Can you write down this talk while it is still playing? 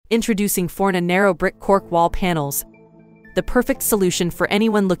Introducing Forna narrow brick cork wall panels, the perfect solution for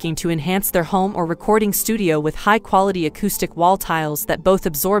anyone looking to enhance their home or recording studio with high-quality acoustic wall tiles that both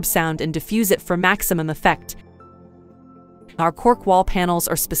absorb sound and diffuse it for maximum effect. Our cork wall panels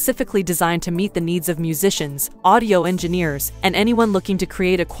are specifically designed to meet the needs of musicians, audio engineers, and anyone looking to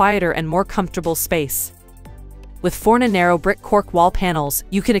create a quieter and more comfortable space. With Forna narrow brick cork wall panels,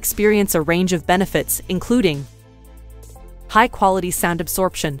 you can experience a range of benefits, including high-quality sound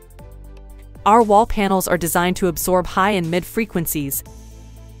absorption. Our wall panels are designed to absorb high and mid frequencies,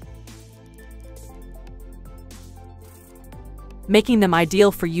 making them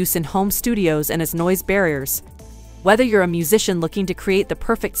ideal for use in home studios and as noise barriers. Whether you're a musician looking to create the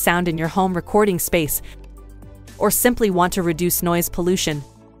perfect sound in your home recording space, or simply want to reduce noise pollution,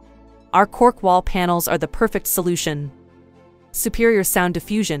 our cork wall panels are the perfect solution. Superior sound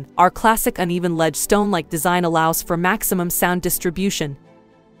diffusion. Our classic uneven ledge stone-like design allows for maximum sound distribution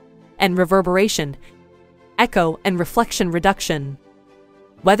and reverberation, echo and reflection reduction.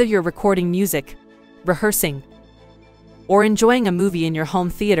 Whether you're recording music, rehearsing, or enjoying a movie in your home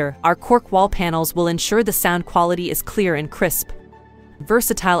theater, our cork wall panels will ensure the sound quality is clear and crisp.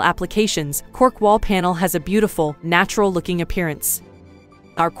 Versatile applications. Cork wall panel has a beautiful, natural-looking appearance.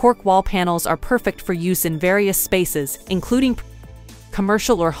 Our cork wall panels are perfect for use in various spaces, including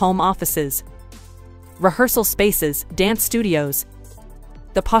commercial or home offices, rehearsal spaces, dance studios.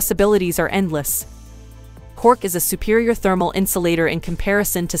 The possibilities are endless. Cork is a superior thermal insulator in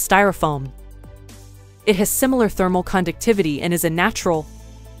comparison to styrofoam. It has similar thermal conductivity and is a natural,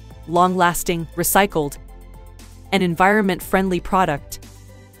 long-lasting, recycled, and environment-friendly product.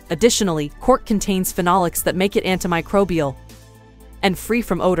 Additionally, cork contains phenolics that make it antimicrobial and free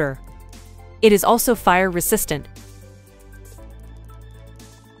from odor. It is also fire-resistant.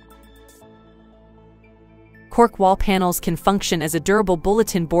 Cork wall panels can function as a durable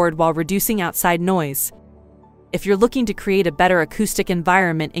bulletin board while reducing outside noise. If you're looking to create a better acoustic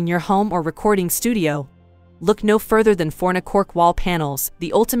environment in your home or recording studio, look no further than Forna cork wall panels,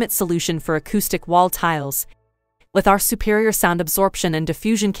 the ultimate solution for acoustic wall tiles. With our superior sound absorption and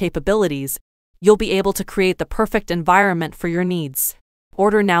diffusion capabilities, you'll be able to create the perfect environment for your needs.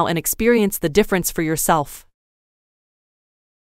 Order now and experience the difference for yourself.